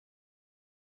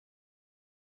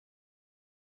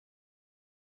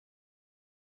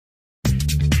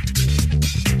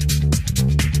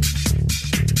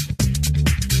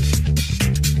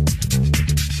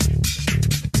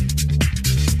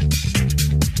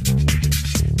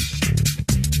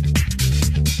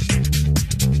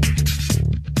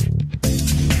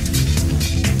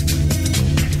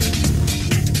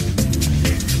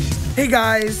Hey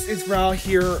guys, it's Ral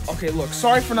here. Okay, look,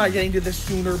 sorry for not getting to this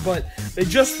sooner, but they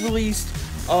just released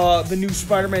the new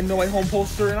Spider-Man No Way Home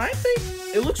poster, and I think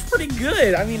it looks pretty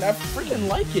good. I mean, I freaking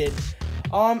like it.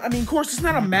 I mean, of course, it's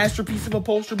not a masterpiece of a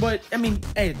poster, but, I mean,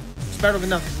 hey, it's better than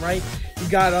nothing, right? You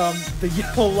got the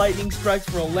yellow lightning strikes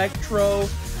for Electro,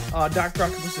 Dr.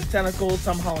 Octopus's tentacles,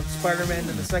 Tom Holland's Spider-Man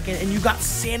in the second, and you got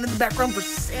sand in the background for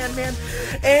Sandman,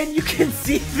 and you can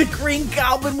see the Green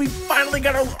Goblin. We finally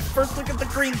got our first look at the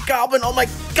Green Goblin. Oh my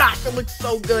gosh, it looks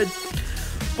so good.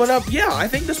 But yeah, I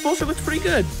think this poster looks pretty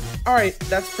good. Alright,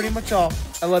 that's pretty much all.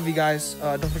 I love you guys.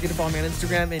 Don't forget to follow me on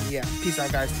Instagram, and yeah, peace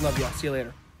out guys. Love y'all. See you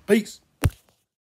later. Peace.